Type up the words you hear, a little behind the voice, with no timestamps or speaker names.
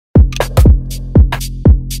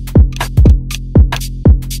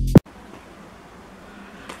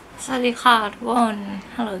วัสดีค่ะทุกคน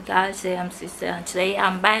Hello guys, iamziselsabia and today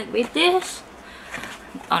I'm back with this.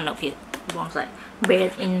 Oh no, wrong side.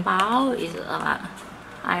 Braid in Brow is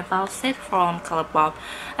eyebrow set from Colourpop.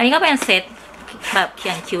 อันนี้ก็เป็นเซตแบบเขี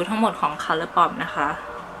ยนคิ้วทั้งหมดของ Colourpop นะคะ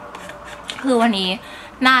คือวันนี้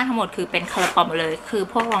หน้าทั้งหมดคือเป็น Colourpop เลย คือ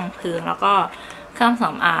พวกรองพื้นแล้วก็เครื่องส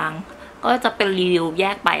ำอางก็จะเป็นรีวิวแย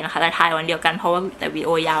กไปนะคะแต่ถ่ายวันเดียวกันเพราะว่าแต่วิดีโ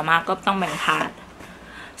อยาวมากก็ต้องแบ่งพาร์ท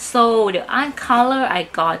So the eye color I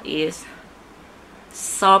got is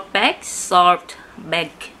soft black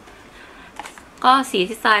ก็สี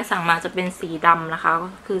ที่ทรายสั่งมาจะเป็นสีดำนะคะก็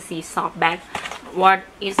คือสี soft black. What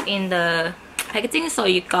is in the packaging? So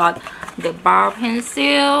you got the brow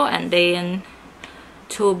pencil and then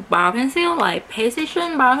two brow pencil like precision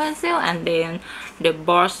brow pencil and then the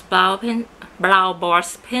brow boss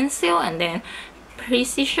pencil and then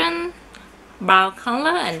precision brow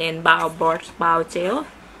color and then brow gel.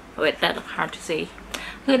 Wait, that's hard to say.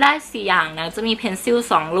 คือได้4อย่างนะจะมีเพนซิล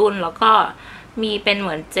2รุ่นแล้วก็มีเป็นเห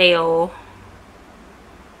มือนเจล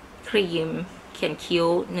ครีมเขียนคิ้ว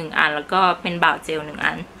1อันแล้วก็เป็นบ่าวเจล1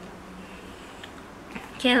อัน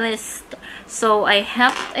Okay, so I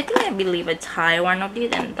think I believe I tried one of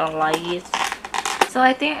these and don't like it. So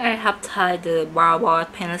I think I have tried the brow ball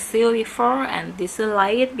pencil before and didn't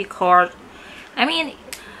like it because I mean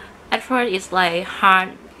at first it's like hard,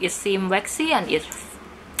 it seems waxy and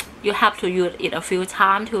you have to use it a few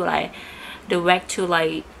times to like the wax to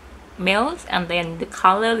like melt and then the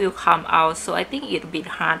color will come out, so I think it's a bit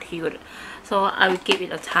hard to use. So I will give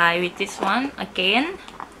it a try with this one again.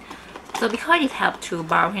 So because it have two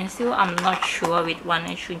brow pencil, I'm not sure which one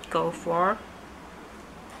I should go for.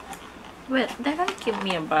 Wait, they don't give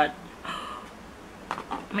me a bud.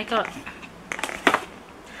 Oh my god,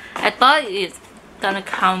 I thought it's gonna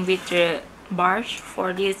come with the brush for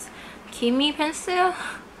this Kimi pencil.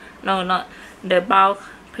 No, not the brow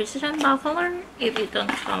precision brow color. If it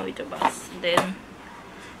don't come with the brush, then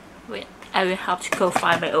wait, I will have to go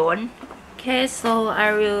find my own. Okay, so I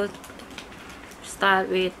will start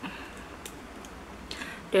with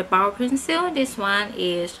the brow pencil. This one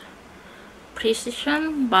is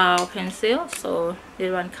precision brow pencil, so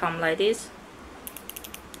this one come like this.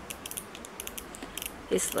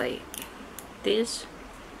 It's like this.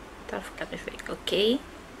 I forgot the fake. Okay,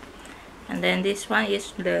 and then this one is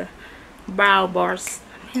the brow boss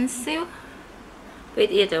pencil,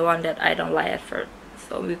 which is the one that I don't like at first,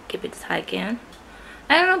 so we'll give it a try again.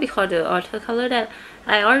 I don't know because the other color that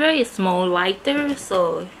I ordered is more lighter,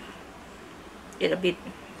 so it a bit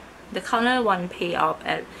the color one pay off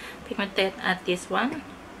at pigmented at this one.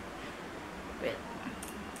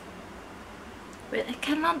 Wait, I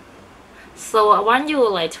cannot. So once you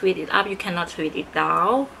like tweet it up, you cannot tweet it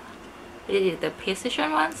down. This is the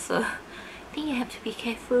precision one, so I think you have to be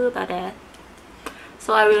careful about that.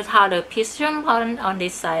 So I will try the precision one on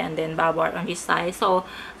this side and then brow board on this side. So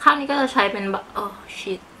ข้างนี้ก็จะใช้เป็น oh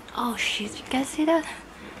shit you guys see that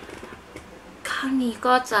ข้างนี้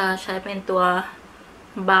ก็จะใช้เป็นตัว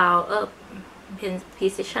brow เป็น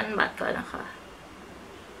precision บัดก่อนนะคะ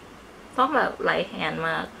ต้องแบบไหลแหนม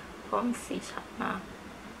ากเพราะมันสีชัดมาก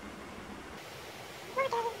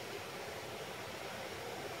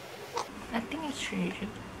I think I should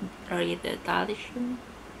read the direction.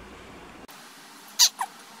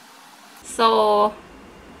 So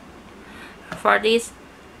for this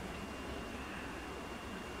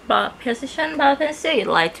precision brow pencil, it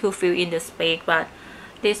like to fill in the space, but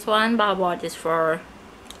this one brow board is for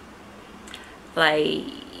like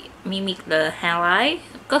mimic the hairline.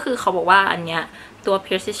 ก็คือเขาบอกว่าอันเนี้ยตัว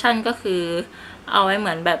precision ก็คือเอาไว้เห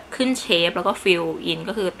มือนแบบขึ้นเชฟแล้วก็ฟิลอิน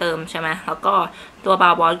ก็คือเติมใช่ไหมแล้วก็ตัวบา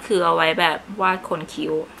ร์บอสคือเอาไว้แบบวาดขน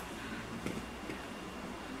คิ้ว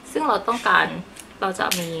ซึ่งเราต้องการเราจะ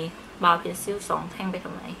มีบาร์เพนซิล2แท่งไปท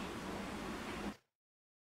ำไม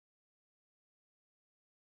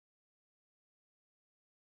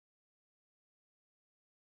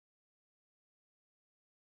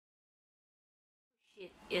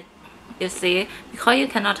you see because you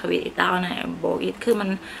cannot twist it down and bow it คือมัน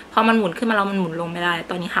พอมันหมุนขึ้นมาแล้วมันหมุนลงไม่ได้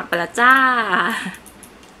ตอนนี้หักไปแล้วจ้า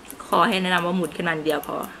ขอให้แนะนำว่าหมุนขึ้นมาเดียวพ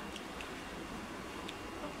อ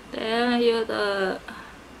แต่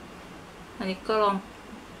อันนี้ก็ลอง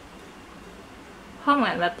เพราะเหมื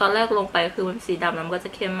อนแบบตอนแรกลงไปคือมันสีดำแล้วมันก็จะ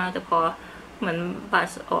เข้มมากแต่พอเหมือนบั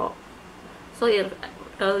ชออก so it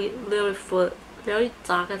very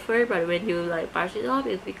dark at first but when you like brush it off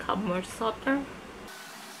it become more softer.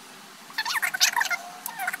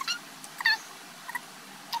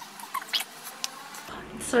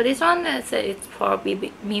 So this one that says it's for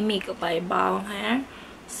mimic by brow hair.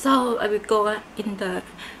 So I will go in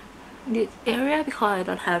this area because I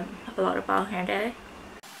don't have a lot of brow hair there.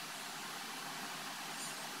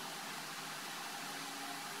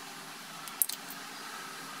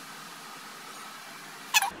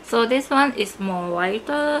 So this one is more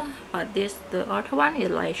lighter, but the other one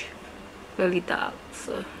is like really dark.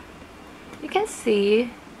 So you can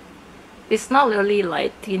see it's not really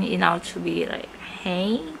like thin enough to be like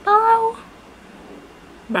hair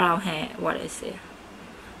brown hair, what I say.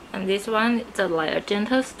 And this one is like a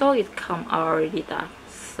gentle stroke, it come already dark.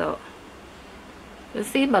 So you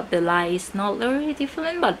see, but the line is not very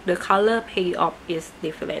different, but the color payoff is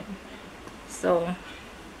different. So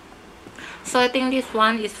I think this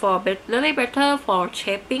one is for really better for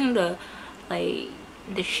shaping the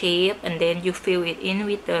shape, and then you fill it in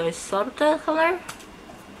with the softer color,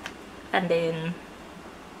 and then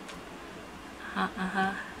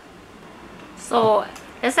so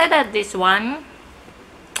let's say that this one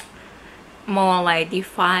more like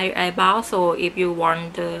defined eyebrow. So if you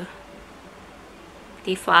want the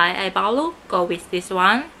defined eyebrow look, go with this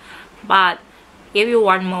one. But if you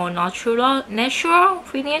want more natural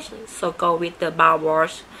finish, so go with the brow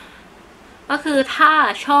wash. ก็คือถ้า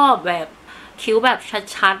ชอบแบบคิ้วแบบ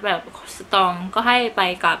ชัดๆแบบสตรองก็ให้ไป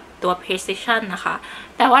กับตัว precision นะคะ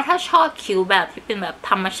แต่ว่าถ้าชอบคิ้วแบบที่เป็นแบบ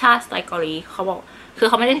ธรรมชาติสไตล์เกาหลีเขาบอกคือ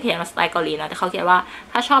เขาไม่ได้เขียนว่าสไตล์เกาหลีนะแต่เขาเขียนว่า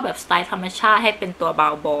ถ้าชอบแบบสไตล์ธรรมชาติให้เป็นตัว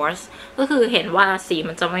brow wash ก็คือเห็นว่าสี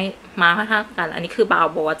มันจะไม่มาค่อนข้างกันอันนี้คือ brow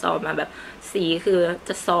wash จะออกมาแบบสีคือจ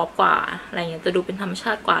ะซอฟกว่าอะไรเงี้ยจะดูเป็นธรรมช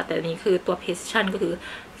าติกว่าแต่อันนี้คือตัว precision ก็คือ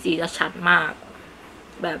สีจะชัดมาก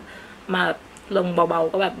แบบมาลงเบา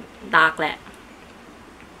ๆก็แบบดาร์กแหละ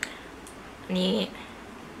นี่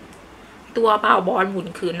ตัวเบาบอลหมุน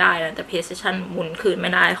คืนได้นะแต่ precision หมุนคืนไ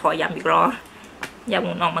ม่ได้ขอย้ำอีกรอบอย่าห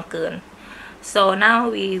มุนออกมาเกิน so now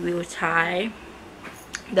we will try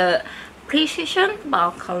the precision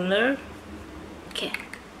brow color. Okay,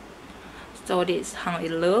 so this is how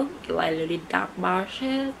it look, like really dark brow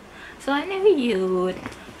shade. So I never used,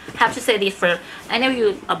 have to say this first, I never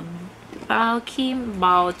used a brow cream,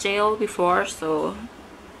 brow gel before, so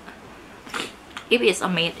if it's a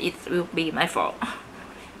mess, it will be my fault.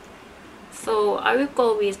 So I will go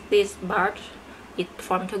with this brush. It's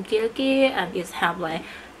from Tokyo and it have like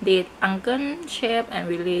this angle shape and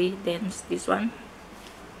really dense, this one.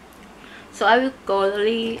 So I will go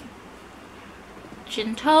really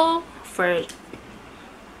gentle first.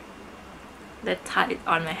 Let's tie it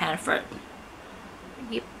on my hand first.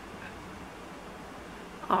 Yep.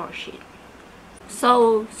 Oh shit.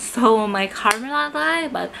 So my camera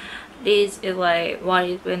died, but this is like what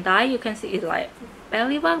it went die. You can see it's like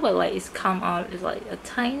belly bug, but like it's come out, it's like a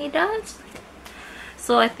tiny dust.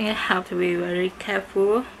 So I think I have to be very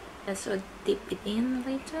careful. Let's dip it in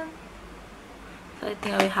later. So I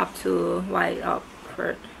think I will have to wipe it up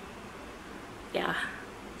first. Yeah,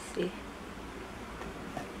 see.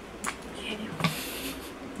 Okay.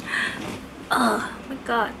 Oh my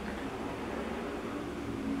god.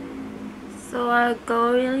 So I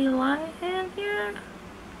go really light in here.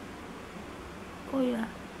 Oh yeah.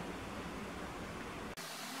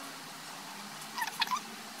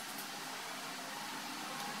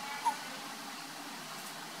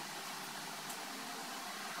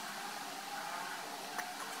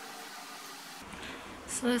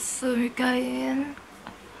 So let's zoom it in.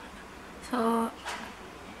 So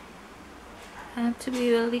I have to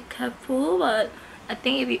be really careful, but I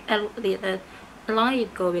think if you as long as you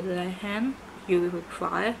go with the right hand, you will be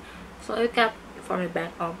fine. So I got from the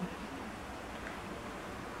back of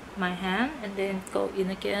my hand and then go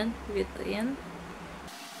in again with the end.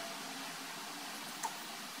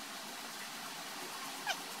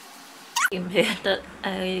 That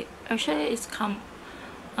I actually it's come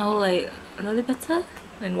out like a little better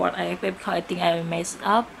than what I expected because I think I messed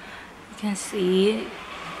up. You can see.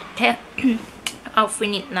 Okay, I'll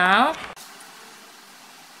finish now.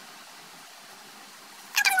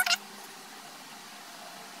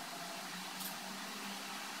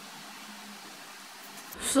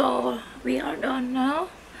 So we are done now.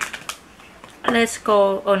 Let's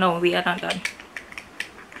go. Oh no, we are not done.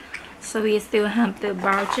 So we still have the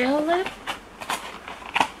brow gel left.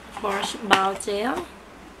 Brow gel.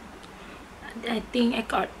 I think I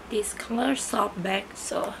got this color soft back.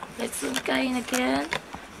 So let's look in again.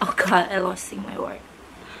 Oh god, I lost my word.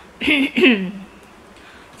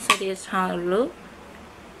 So this is how it looks.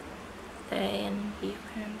 Then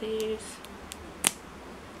even this.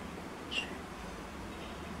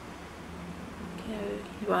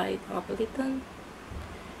 Right up a little.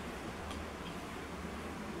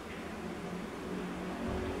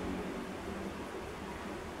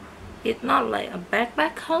 It's not like a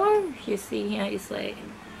back color. You see here it's like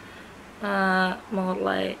more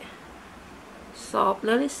like soft,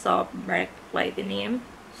 really soft black like the name.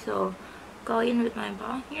 So go in with my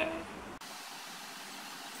brow here.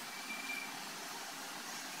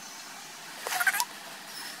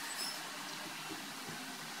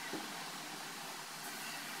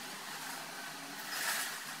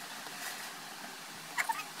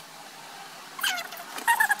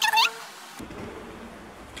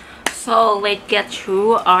 So let's get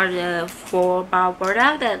through all the 4 brow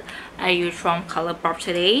products that I use from Colourpop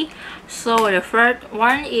today. So the first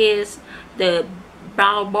one is the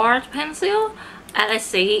brow board pencil. As I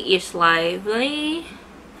see, it's like really,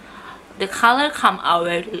 the color come out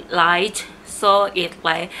very light. So it's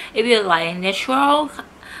like, if you like natural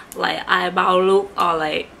like eyebrow look, or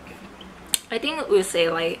like, I think we say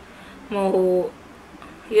like more,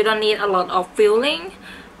 you don't need a lot of filling,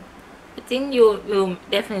 I think you will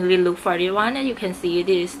definitely look for the one. And you can see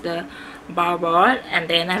this is the brow board, and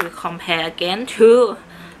then I will compare again to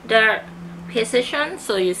the precision,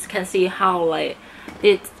 so you can see how like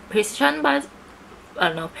it's precision, but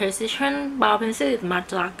precision brow pencil is much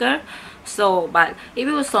darker. So but if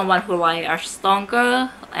you are someone who like a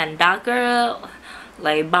stronger and darker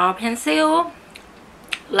like brow pencil,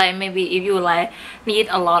 like maybe if you like need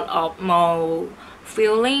a lot of more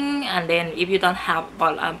filling, and then if you don't have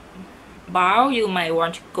a brow, you might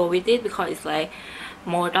want to go with it because it's like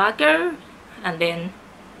more darker, and then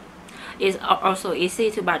it's also easy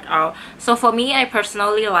to brush out. So for me, I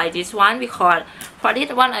personally like this one because for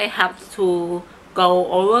this one I have to go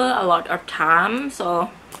over a lot of time, so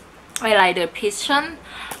I like the precision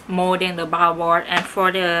more than the brow board. And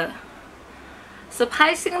for the,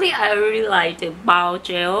 surprisingly, I really like the brow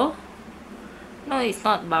gel. No, it's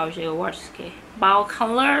not brow gel, what's okay, brow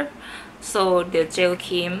color. So the gel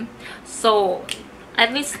cream. So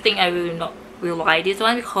at least think I will like this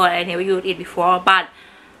one because I never used it before. But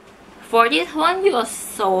for this one, you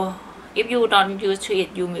also, if you don't use to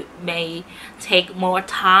it, you may take more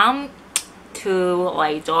time to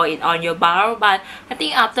like draw it on your brow. But I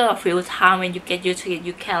think after a few time, when you get used to it,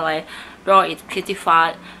 you can like draw it pretty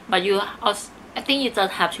fast. But you also, I think you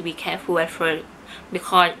just have to be careful at first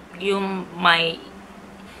because you might,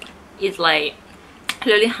 it's like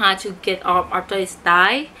really hard to get off after it's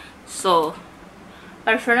dry. So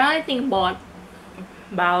but for now, I think both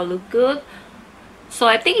brow look good. So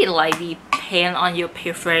I think it like depend on your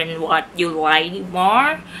preference what you like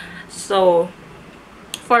more. So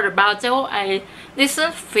for the brow gel, I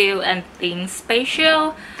didn't feel anything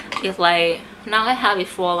special. It's like now I have it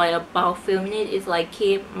for like about a few minutes. It's like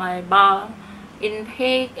keep my brow in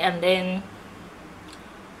peak, and then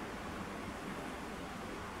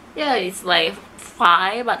yeah, it's like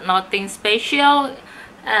fine but nothing special.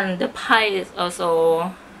 And the price is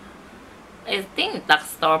also, I think dark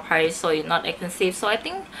store price, so it's not expensive. So I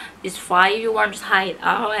think it's fine if you want to try it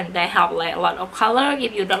out. And they have like a lot of color.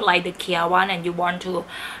 If you don't like the clear one and you want to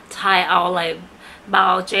try out like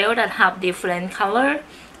brow gel that have different color,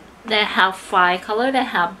 they have 5 color. They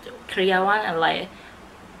have clear one and like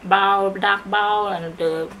brow, dark brow, and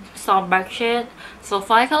the soft black shade. So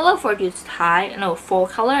 5 color for you to try. No, 4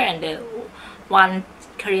 color and the 1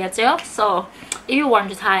 clear gel. So if you want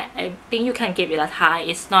to try, I think you can give it a try.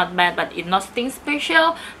 It's not bad, but it's nothing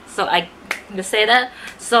special. So I just say that.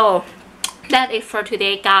 So that is for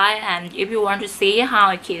today, guys. And if you want to see how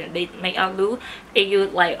I can make a look, if you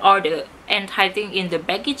like order entire thing in the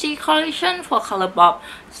packaging collection for Colourpop.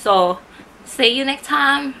 So see you next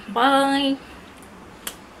time. Bye.